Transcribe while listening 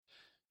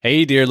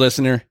Hey, dear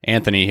listener,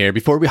 Anthony here.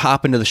 Before we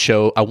hop into the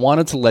show, I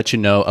wanted to let you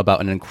know about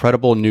an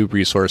incredible new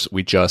resource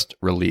we just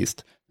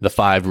released, The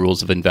 5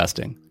 Rules of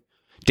Investing.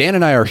 Dan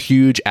and I are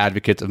huge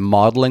advocates of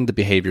modeling the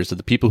behaviors of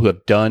the people who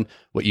have done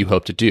what you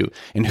hope to do.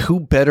 And who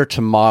better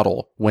to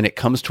model when it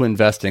comes to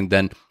investing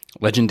than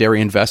legendary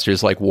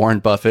investors like Warren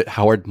Buffett,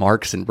 Howard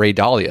Marks, and Ray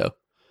Dalio?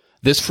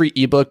 This free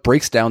ebook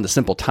breaks down the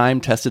simple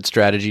time-tested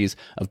strategies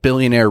of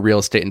billionaire real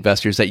estate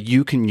investors that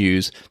you can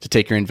use to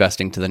take your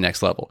investing to the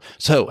next level.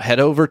 So head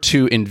over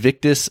to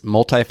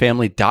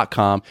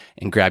invictusmultifamily.com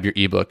and grab your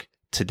ebook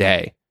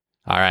today.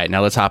 All right,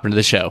 now let's hop into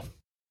the show.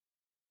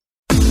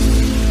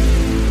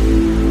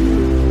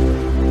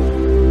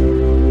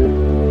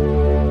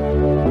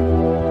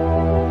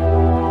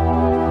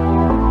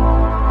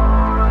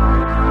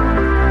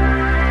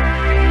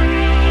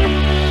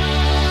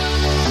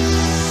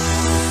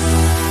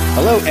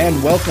 Hello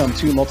and welcome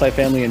to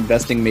Multifamily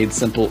Investing Made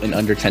Simple in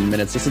Under 10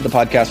 Minutes. This is the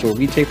podcast where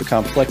we take the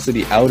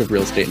complexity out of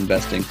real estate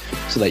investing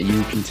so that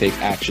you can take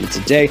action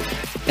today.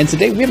 And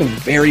today we have a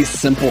very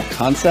simple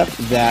concept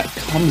that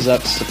comes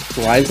up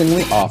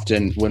surprisingly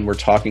often when we're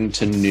talking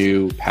to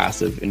new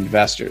passive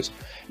investors.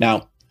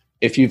 Now,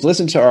 if you've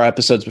listened to our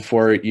episodes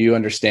before, you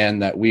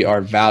understand that we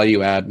are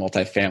value-add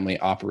multifamily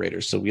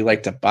operators. So we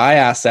like to buy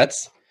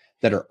assets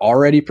that are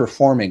already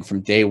performing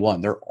from day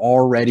one. They're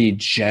already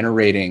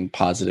generating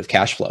positive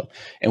cash flow.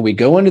 And we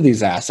go into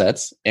these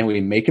assets and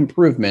we make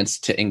improvements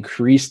to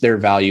increase their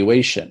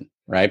valuation,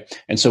 right?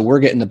 And so we're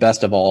getting the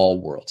best of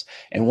all worlds.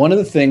 And one of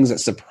the things that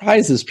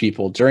surprises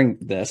people during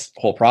this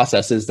whole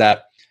process is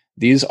that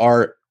these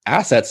are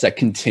assets that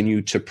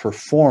continue to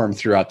perform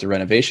throughout the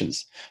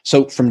renovations.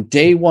 So from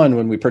day one,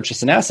 when we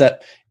purchase an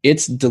asset,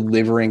 it's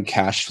delivering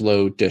cash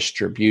flow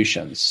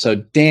distributions. So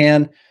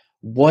Dan,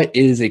 what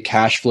is a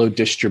cash flow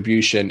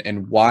distribution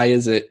and why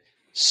is it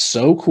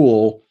so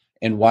cool?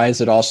 And why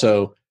is it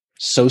also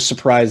so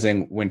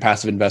surprising when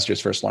passive investors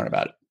first learn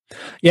about it?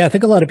 Yeah, I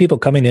think a lot of people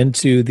coming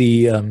into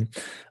the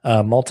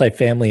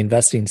multifamily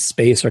investing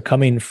space are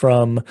coming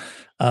from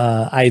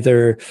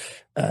either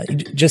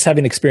just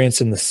having experience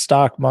in the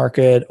stock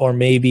market, or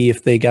maybe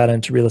if they got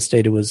into real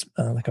estate, it was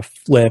like a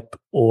flip,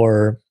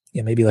 or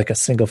maybe like a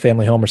single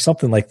family home or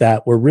something like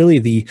that, where really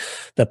the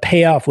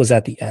payoff was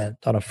at the end.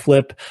 On a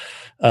flip,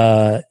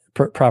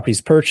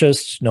 property's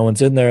purchased, no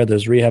one's in there,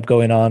 there's rehab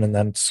going on, and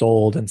then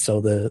sold. And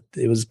so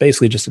it was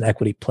basically just an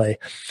equity play.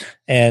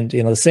 And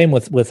the same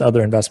with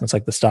other investments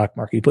like the stock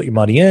market. You put your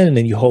money in and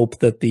then you hope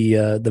that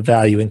the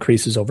value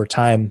increases over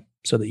time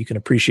so that you can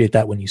appreciate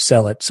that when you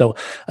sell it. So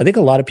I think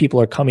a lot of people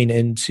are coming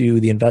into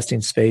the investing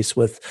space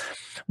with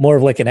more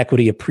of like an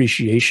equity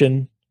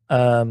appreciation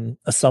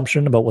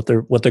assumption about what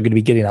they're going to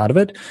be getting out of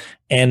it,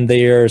 and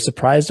they are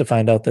surprised to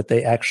find out that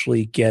they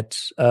actually get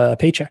a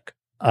paycheck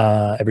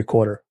every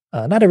quarter.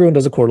 Not everyone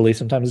does it quarterly.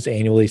 Sometimes it's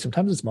annually.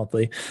 Sometimes it's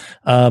monthly.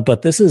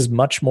 But this is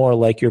much more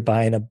like you're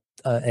buying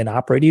an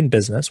operating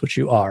business, which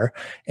you are,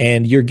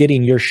 and you're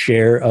getting your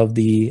share of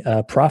the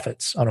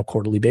profits on a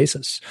quarterly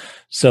basis.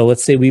 So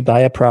let's say we buy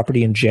a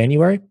property in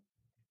January.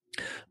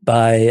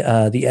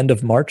 By the end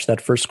of March, that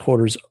first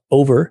quarter's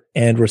over,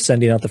 and we're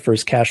sending out the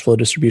first cash flow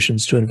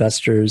distributions to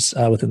investors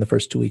within the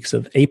first 2 weeks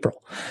of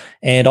April.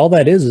 And all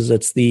that is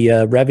it's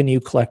the revenue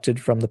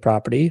collected from the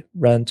property,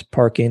 rent,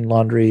 parking,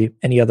 laundry,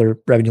 any other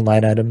revenue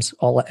line items,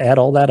 add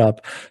all that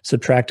up,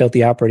 subtract out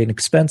the operating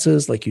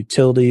expenses like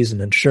utilities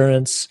and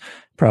insurance,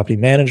 property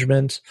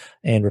management,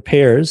 and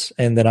repairs,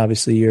 and then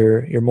obviously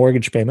your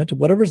mortgage payment.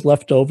 Whatever's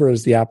left over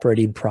is the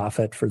operating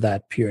profit for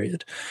that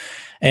period.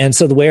 And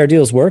so the way our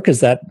deals work is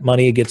that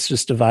money gets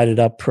just divided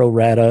up pro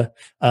rata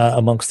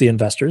amongst the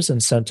investors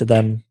and sent to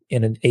them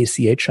in an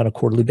ACH on a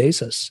quarterly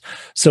basis.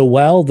 So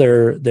while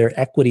their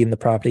equity in the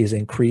property is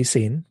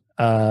increasing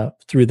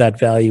through that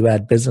value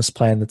add business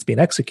plan that's being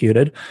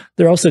executed,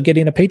 they're also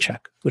getting a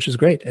paycheck, which is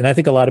great. And I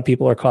think a lot of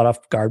people are caught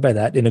off guard by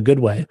that in a good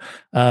way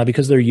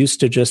because they're used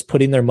to just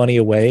putting their money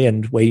away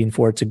and waiting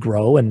for it to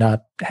grow and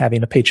not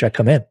having a paycheck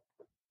come in.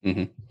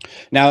 Mm-hmm.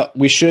 Now,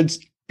 we should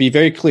be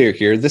very clear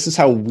here. This is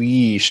how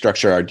we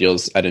structure our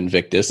deals at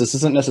Invictus. This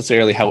isn't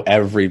necessarily how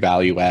every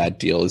value add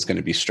deal is going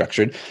to be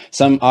structured.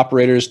 Some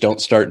operators don't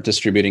start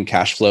distributing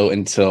cash flow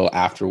until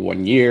after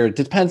 1 year. It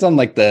depends on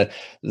like the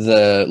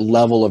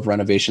level of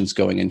renovations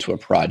going into a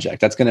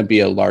project. That's going to be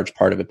a large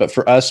part of it. But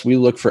for us, we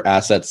look for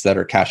assets that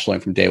are cash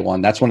flowing from day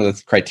one. That's one of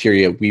the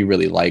criteria we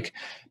really like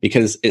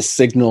because it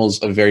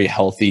signals a very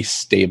healthy,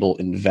 stable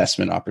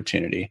investment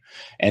opportunity.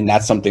 And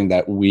that's something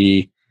that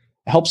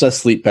helps us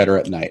sleep better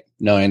at night,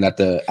 knowing that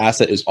the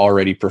asset is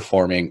already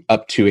performing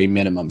up to a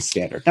minimum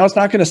standard. Now, it's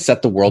not going to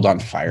set the world on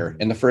fire.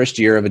 In the first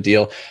year of a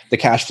deal, the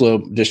cash flow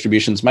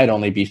distributions might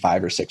only be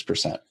 5 or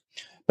 6%.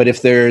 But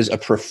if there's a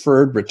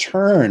preferred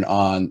return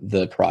on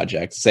the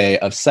project, say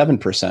of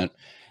 7%,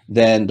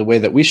 then the way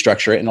that we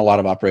structure it, and a lot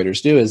of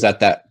operators do, is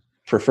that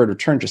preferred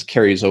return just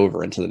carries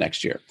over into the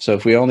next year. So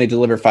if we only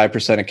deliver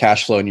 5% of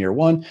cash flow in year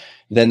one,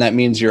 then that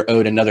means you're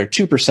owed another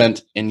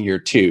 2% in year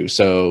two.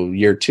 So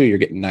year two, you're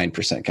getting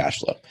 9% cash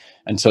flow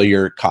until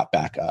you're caught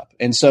back up.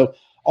 And so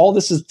all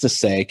this is to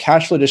say,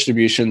 cash flow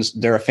distributions,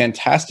 they're a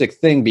fantastic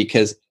thing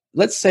because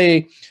let's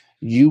say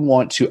you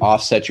want to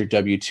offset your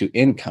W-2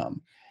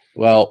 income.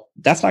 Well,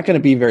 that's not going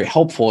to be very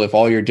helpful if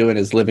all you're doing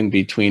is living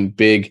between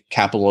big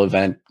capital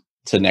event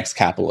to next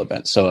capital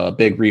event. So a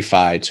big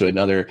refi to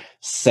another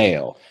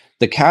sale.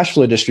 The cash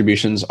flow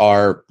distributions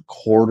are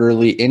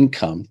quarterly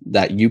income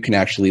that you can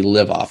actually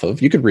live off of.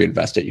 You could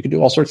reinvest it. You could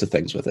do all sorts of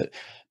things with it.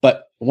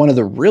 But one of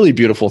the really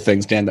beautiful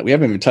things, Dan, that we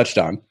haven't even touched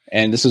on,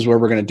 and this is where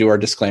we're going to do our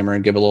disclaimer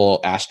and give a little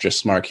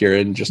asterisk mark here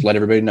and just let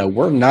everybody know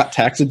we're not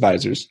tax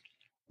advisors.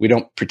 We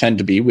don't pretend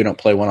to be. We don't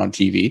play one on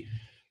TV.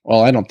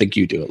 Well, I don't think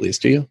you do, at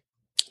least, do you?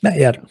 Not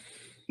yet.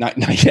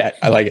 Not yet.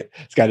 I like it.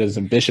 It's got his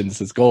ambitions,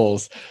 his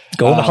goals.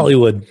 Going to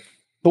Hollywood.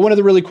 But one of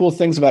the really cool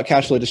things about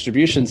cash flow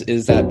distributions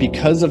is that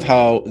because of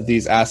how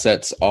these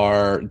assets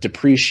are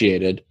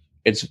depreciated,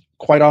 it's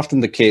quite often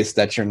the case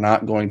that you're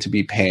not going to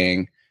be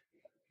paying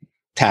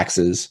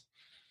taxes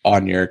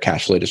on your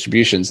cash flow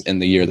distributions in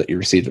the year that you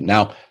receive them.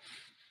 Now,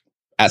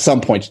 at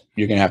some point,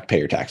 you're going to have to pay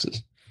your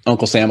taxes.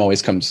 Uncle Sam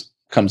always comes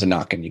a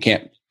knocking. You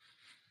can't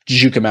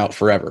juke him out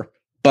forever.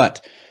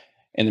 But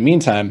in the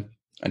meantime,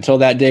 until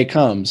that day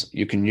comes,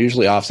 you can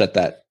usually offset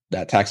that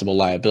taxable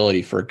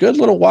liability for a good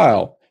little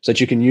while, so that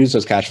you can use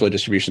those cash flow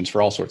distributions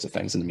for all sorts of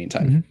things in the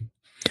meantime.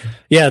 Mm-hmm.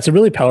 Yeah, it's a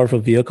really powerful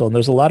vehicle. And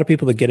there's a lot of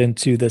people that get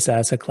into this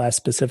asset class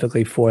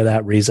specifically for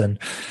that reason.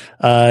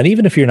 And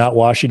even if you're not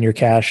washing your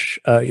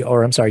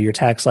your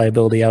tax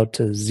liability out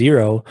to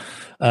zero,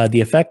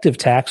 the effective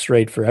tax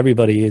rate for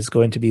everybody is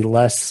going to be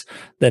less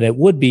than it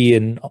would be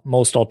in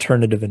most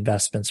alternative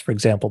investments, for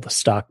example, the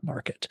stock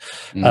market.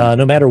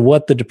 No matter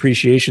what the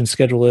depreciation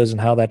schedule is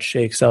and how that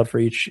shakes out for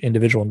each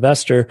individual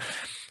investor,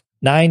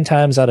 9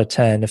 times out of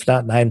 10, if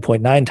not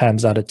 9.9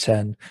 times out of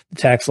 10, the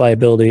tax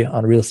liability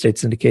on real estate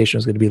syndication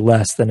is going to be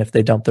less than if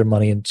they dump their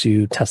money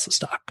into Tesla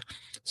stock.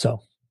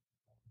 So,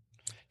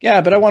 yeah,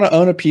 but I want to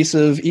own a piece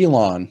of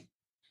Elon.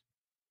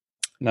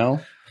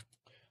 No?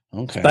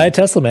 Okay. Buy a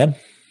Tesla, man.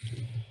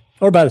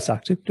 Or buy the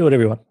stock too. Do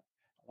whatever you want.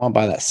 I want to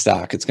buy that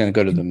stock. It's going to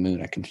go to the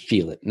moon. I can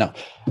feel it. No,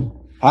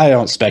 I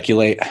don't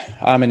speculate.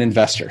 I'm an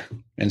investor.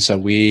 And so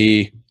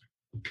we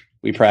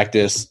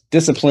practice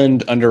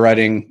disciplined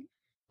underwriting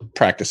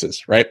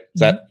practices, right?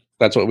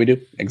 That's what we do?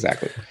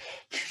 Exactly.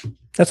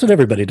 That's what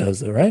everybody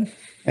does though, right?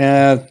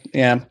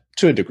 Yeah,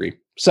 to a degree.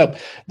 So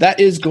that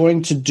is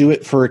going to do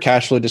it for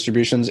cash flow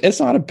distributions.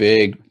 It's not a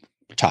big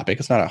topic.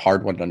 It's not a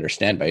hard one to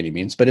understand by any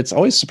means, but it's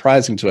always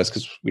surprising to us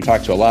because we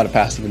talk to a lot of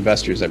passive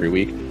investors every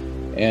week.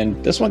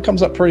 And this one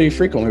comes up pretty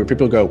frequently where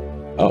people go,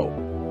 oh,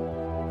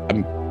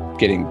 I'm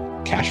getting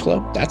cash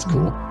flow. That's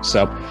cool.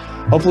 So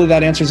hopefully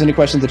that answers any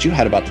questions that you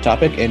had about the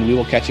topic, and we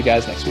will catch you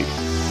guys next week.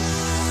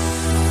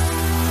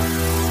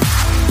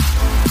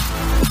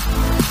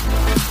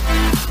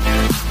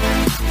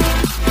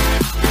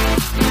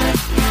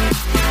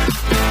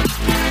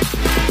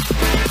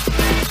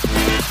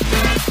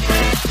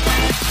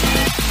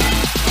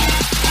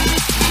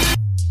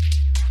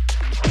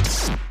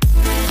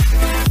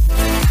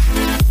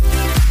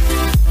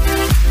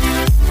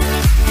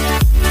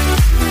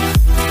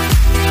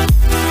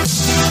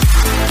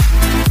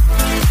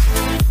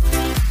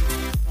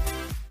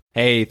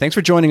 Hey, thanks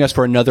for joining us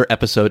for another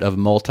episode of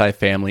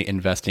Multifamily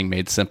Investing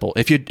Made Simple.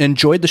 If you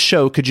enjoyed the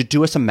show, could you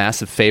do us a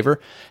massive favor?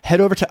 Head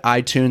over to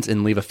iTunes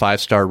and leave a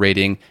 5-star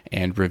rating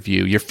and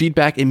review. Your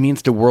feedback, it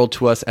means the world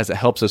to us as it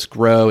helps us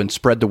grow and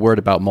spread the word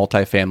about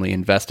multifamily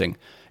investing.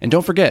 And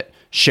don't forget,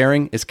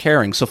 sharing is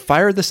caring. So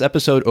fire this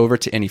episode over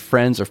to any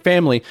friends or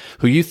family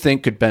who you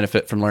think could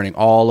benefit from learning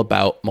all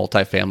about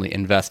multifamily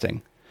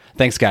investing.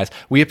 Thanks, guys.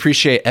 We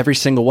appreciate every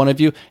single one of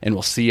you, and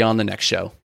we'll see you on the next show.